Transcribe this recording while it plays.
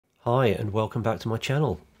Hi and welcome back to my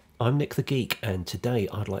channel. I'm Nick the Geek and today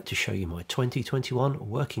I'd like to show you my 2021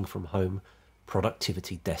 working from home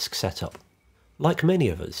productivity desk setup. Like many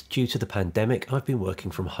of us, due to the pandemic, I've been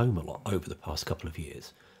working from home a lot over the past couple of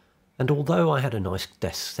years. And although I had a nice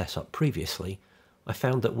desk setup previously, I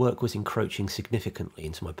found that work was encroaching significantly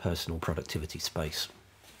into my personal productivity space.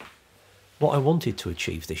 What I wanted to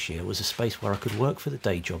achieve this year was a space where I could work for the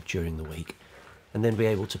day job during the week and then be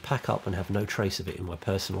able to pack up and have no trace of it in my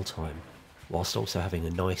personal time, whilst also having a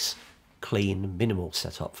nice, clean, minimal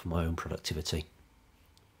setup for my own productivity.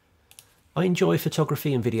 I enjoy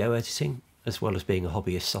photography and video editing, as well as being a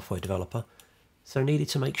hobbyist software developer, so I needed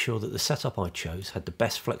to make sure that the setup I chose had the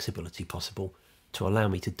best flexibility possible to allow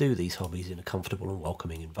me to do these hobbies in a comfortable and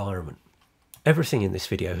welcoming environment. Everything in this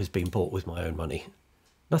video has been bought with my own money.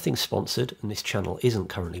 Nothing sponsored, and this channel isn't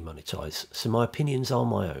currently monetized, so my opinions are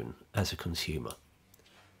my own as a consumer.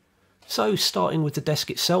 So starting with the desk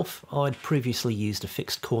itself, I'd previously used a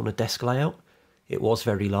fixed corner desk layout. It was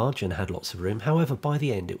very large and had lots of room, however by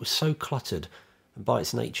the end it was so cluttered and by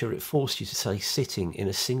its nature it forced you to stay sitting in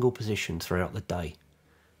a single position throughout the day.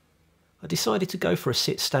 I decided to go for a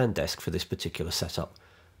sit-stand desk for this particular setup.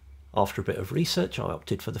 After a bit of research I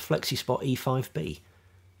opted for the FlexiSpot E5B.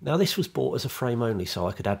 Now this was bought as a frame only so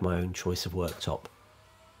I could add my own choice of worktop.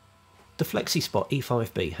 The FlexiSpot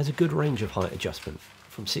E5B has a good range of height adjustment,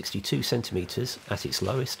 from 62 centimeters at its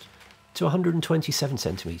lowest to 127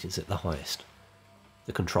 centimeters at the highest.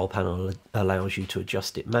 The control panel allows you to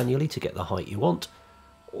adjust it manually to get the height you want,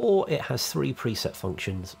 or it has 3 preset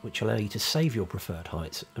functions which allow you to save your preferred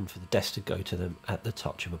heights and for the desk to go to them at the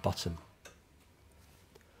touch of a button.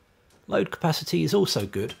 Load capacity is also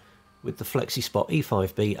good, with the FlexiSpot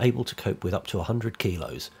E5B able to cope with up to 100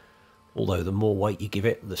 kilos, although the more weight you give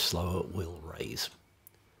it, the slower it will raise.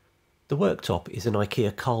 The worktop is an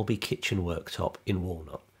Ikea Karlby kitchen worktop in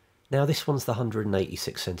walnut. Now this one's the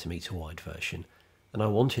 186cm wide version, and I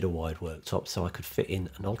wanted a wide worktop so I could fit in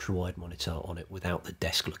an ultra-wide monitor on it without the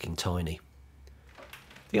desk looking tiny.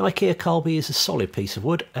 The Ikea Karlby is a solid piece of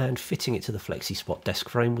wood, and fitting it to the FlexiSpot desk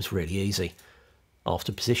frame was really easy.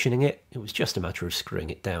 After positioning it, it was just a matter of screwing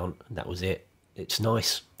it down, and that was it. It's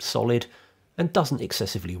nice, solid, and doesn't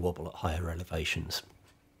excessively wobble at higher elevations.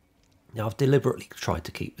 Now I've deliberately tried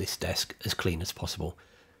to keep this desk as clean as possible,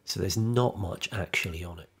 so there's not much actually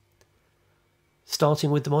on it.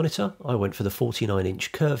 Starting with the monitor, I went for the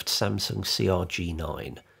 49-inch curved Samsung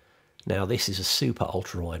CRG9. Now this is a super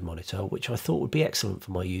ultra-wide monitor, which I thought would be excellent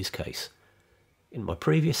for my use case. In my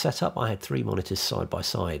previous setup I had 3 monitors side by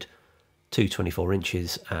side, two 24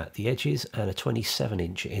 inches at the edges and a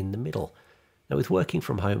 27-inch in the middle. Now with working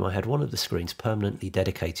from home I had one of the screens permanently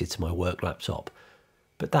dedicated to my work laptop,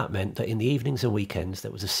 but that meant that in the evenings and weekends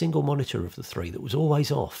there was a single monitor of the 3 that was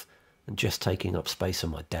always off and just taking up space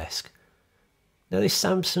on my desk. Now this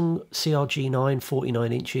Samsung CRG9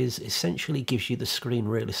 49 inches essentially gives you the screen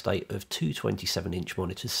real estate of two 27-inch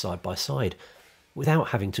monitors side by side without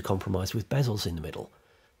having to compromise with bezels in the middle.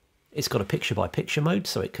 It's got a picture-by-picture mode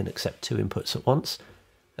so it can accept 2 inputs at once,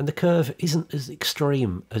 and the curve isn't as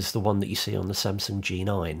extreme as the one that you see on the Samsung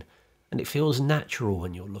G9, and it feels natural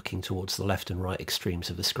when you're looking towards the left and right extremes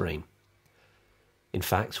of the screen. In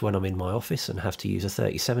fact, when I'm in my office and have to use a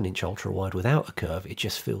 37-inch ultra-wide without a curve, it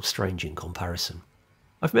just feels strange in comparison.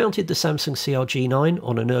 I've mounted the Samsung CRG9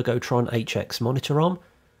 on an Ergotron HX Monitor Arm.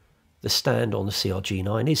 The stand on the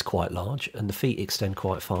CRG9 is quite large, and the feet extend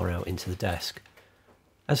quite far out into the desk.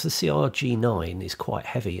 As the CRG9 is quite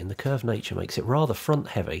heavy and the curved nature makes it rather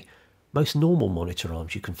front-heavy, most normal monitor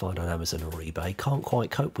arms you can find on Amazon or eBay can't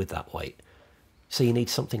quite cope with that weight, so you need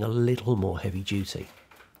something a little more heavy-duty.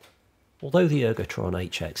 Although the Ergotron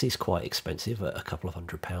HX is quite expensive at a couple of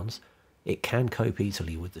 £100, it can cope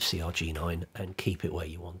easily with the CRG9 and keep it where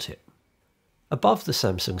you want it. Above the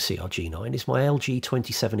Samsung CRG9 is my LG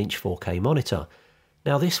 27-inch 4K monitor.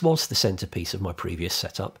 Now this was the centrepiece of my previous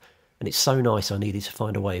setup, and it's so nice I needed to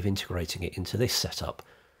find a way of integrating it into this setup.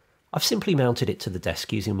 I've simply mounted it to the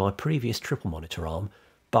desk using my previous triple monitor arm,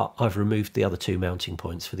 but I've removed the other 2 mounting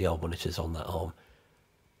points for the old monitors on that arm.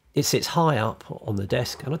 It sits high up on the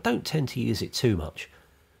desk and I don't tend to use it too much,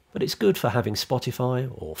 but it's good for having Spotify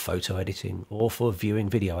or photo editing or for viewing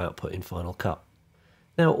video output in Final Cut.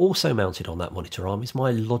 Now also mounted on that monitor arm is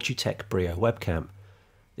my Logitech Brio webcam.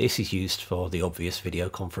 This is used for the obvious video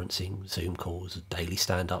conferencing, Zoom calls, daily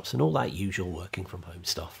stand-ups and all that usual working from home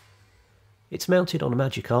stuff. It's mounted on a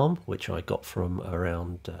magic arm, which I got from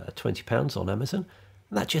around £20 on Amazon,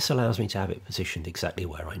 and that just allows me to have it positioned exactly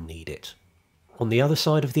where I need it. On the other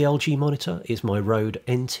side of the LG monitor is my Rode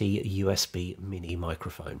NT USB mini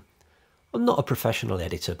microphone. I'm not a professional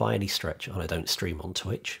editor by any stretch and I don't stream on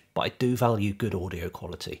Twitch, but I do value good audio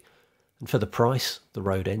quality. And for the price, the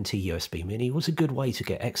Rode NT USB Mini was a good way to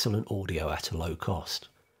get excellent audio at a low cost.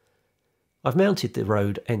 I've mounted the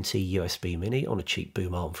Rode NT USB Mini on a cheap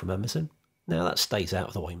boom arm from Amazon. Now that stays out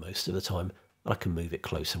of the way most of the time, and I can move it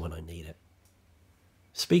closer when I need it.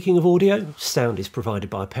 Speaking of audio, sound is provided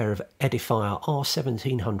by a pair of Edifier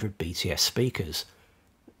R1700 BTS speakers.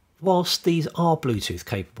 Whilst these are Bluetooth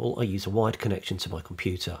capable, I use a wired connection to my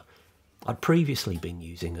computer. I'd previously been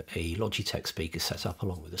using a Logitech speaker setup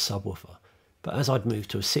along with a subwoofer, but as I'd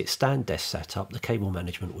moved to a sit-stand desk setup, the cable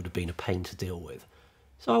management would have been a pain to deal with.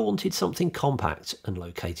 So I wanted something compact and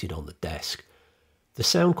located on the desk. The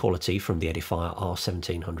sound quality from the Edifier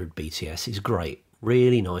R1700 BTS is great,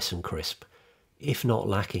 really nice and crisp, if not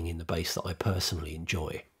lacking in the bass that I personally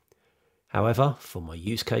enjoy. However, for my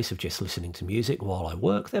use case of just listening to music while I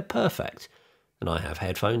work, they're perfect, and I have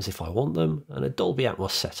headphones if I want them, and a Dolby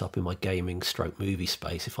Atmos setup in my gaming/movie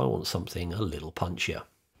space if I want something a little punchier.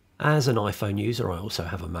 As an iPhone user, I also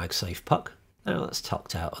have a Magsafe Puck. Now that's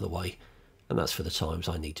tucked out of the way, and that's for the times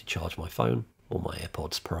I need to charge my phone or my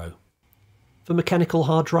AirPods Pro. For mechanical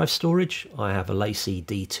hard drive storage, I have a LaCie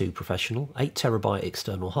D2 Professional 8TB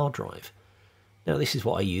external hard drive. Now this is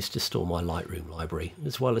what I use to store my Lightroom library,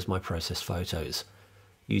 as well as my processed photos.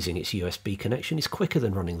 Using its USB connection is quicker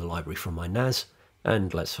than running the library from my NAS,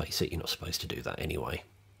 and let's face it, you're not supposed to do that anyway.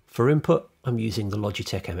 For input, I'm using the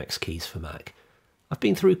Logitech MX keys for Mac. I've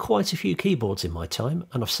been through quite a few keyboards in my time,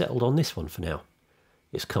 and I've settled on this one for now.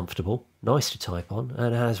 It's comfortable, nice to type on,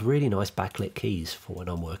 and has really nice backlit keys for when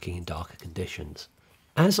I'm working in darker conditions.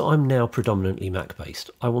 As I'm now predominantly Mac-based,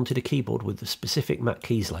 I wanted a keyboard with the specific Mac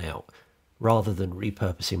keys layout, rather than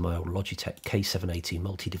repurposing my old Logitech K780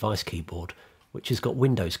 multi-device keyboard, which has got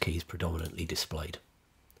Windows keys predominantly displayed.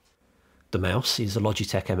 The mouse is a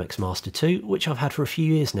Logitech MX Master 2, which I've had for a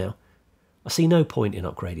few years now. I see no point in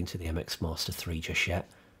upgrading to the MX Master 3 just yet.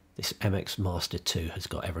 This MX Master 2 has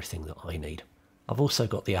got everything that I need. I've also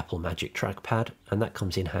got the Apple Magic Trackpad, and that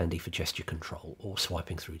comes in handy for gesture control or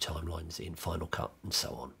swiping through timelines in Final Cut and so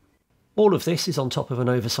on. All of this is on top of an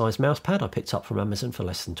oversized mouse pad I picked up from Amazon for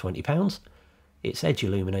less than £20. It's edge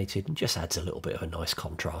illuminated and just adds a little bit of a nice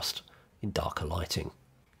contrast in darker lighting.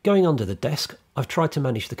 Going under the desk, I've tried to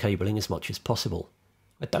manage the cabling as much as possible.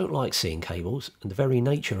 I don't like seeing cables, and the very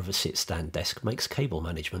nature of a sit-stand desk makes cable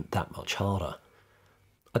management that much harder.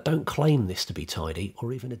 I don't claim this to be tidy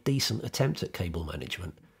or even a decent attempt at cable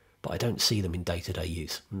management, but I don't see them in day-to-day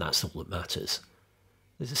use, and that's all that matters.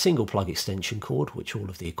 There's a single plug extension cord which all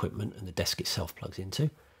of the equipment and the desk itself plugs into,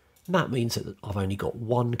 and that means that I've only got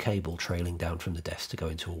one cable trailing down from the desk to go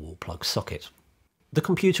into a wall plug socket. The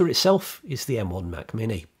computer itself is the M1 Mac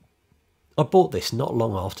Mini. I bought this not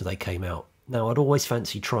long after they came out. Now I'd always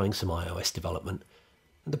fancied trying some iOS development,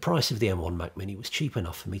 and the price of the M1 Mac Mini was cheap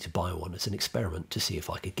enough for me to buy one as an experiment to see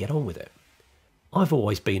if I could get on with it. I've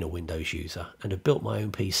always been a Windows user and have built my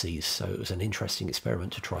own PCs, so it was an interesting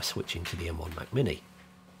experiment to try switching to the M1 Mac Mini.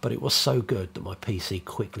 But it was so good that my PC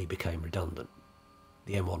quickly became redundant.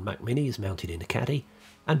 The M1 Mac Mini is mounted in a caddy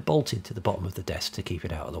and bolted to the bottom of the desk to keep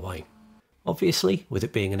it out of the way. Obviously, with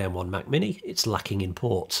it being an M1 Mac Mini, it's lacking in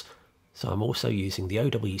ports, so I'm also using the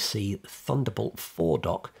OWC Thunderbolt 4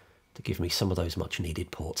 dock to give me some of those much needed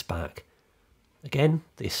ports back. Again,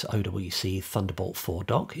 this OWC Thunderbolt 4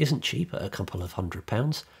 dock isn't cheap at a couple of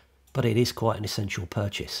 £100, but it is quite an essential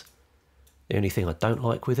purchase. The only thing I don't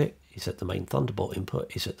like with it is that the main Thunderbolt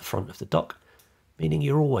input is at the front of the dock, meaning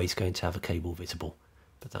you're always going to have a cable visible,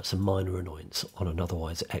 but that's a minor annoyance on an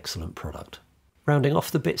otherwise excellent product. Rounding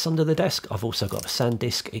off the bits under the desk, I've also got a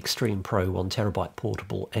Sandisk Extreme Pro 1TB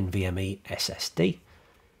portable NVMe SSD.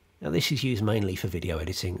 Now this is used mainly for video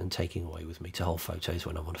editing and taking away with me to hold photos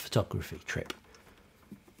when I'm on a photography trip.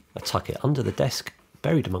 I tuck it under the desk,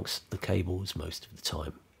 buried amongst the cables most of the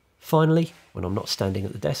time. Finally, when I'm not standing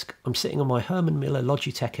at the desk, I'm sitting on my Herman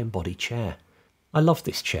Logitech Embody chair. I love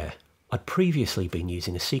this chair. I'd previously been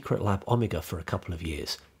using a Secret Lab Omega for a couple of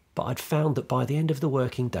years, but I'd found that by the end of the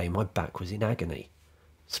working day my back was in agony.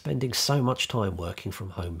 Spending so much time working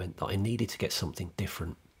from home meant that I needed to get something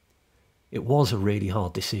different. It was a really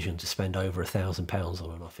hard decision to spend over £1,000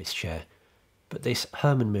 on an office chair, but this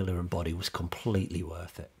Herman Miller Embody was completely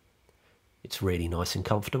worth it. It's really nice and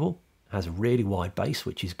comfortable, has a really wide base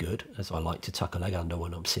which is good, as I like to tuck a leg under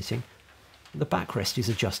when I'm sitting, and the backrest is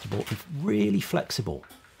adjustable and really flexible.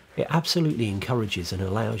 It absolutely encourages and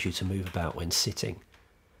allows you to move about when sitting.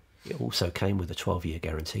 It also came with a 12-year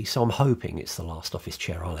guarantee, so I'm hoping it's the last office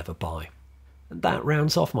chair I'll ever buy. And that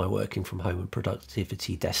rounds off my working from home and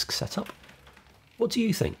productivity desk setup. What do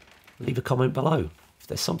you think? Leave a comment below. If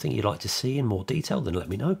there's something you'd like to see in more detail, then let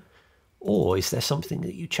me know. Or is there something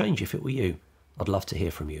that you'd change if it were you? I'd love to hear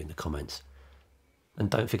from you in the comments. And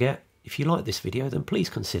don't forget, if you like this video, then please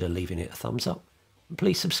consider leaving it a thumbs up. And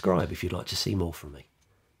please subscribe if you'd like to see more from me.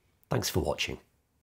 Thanks for watching.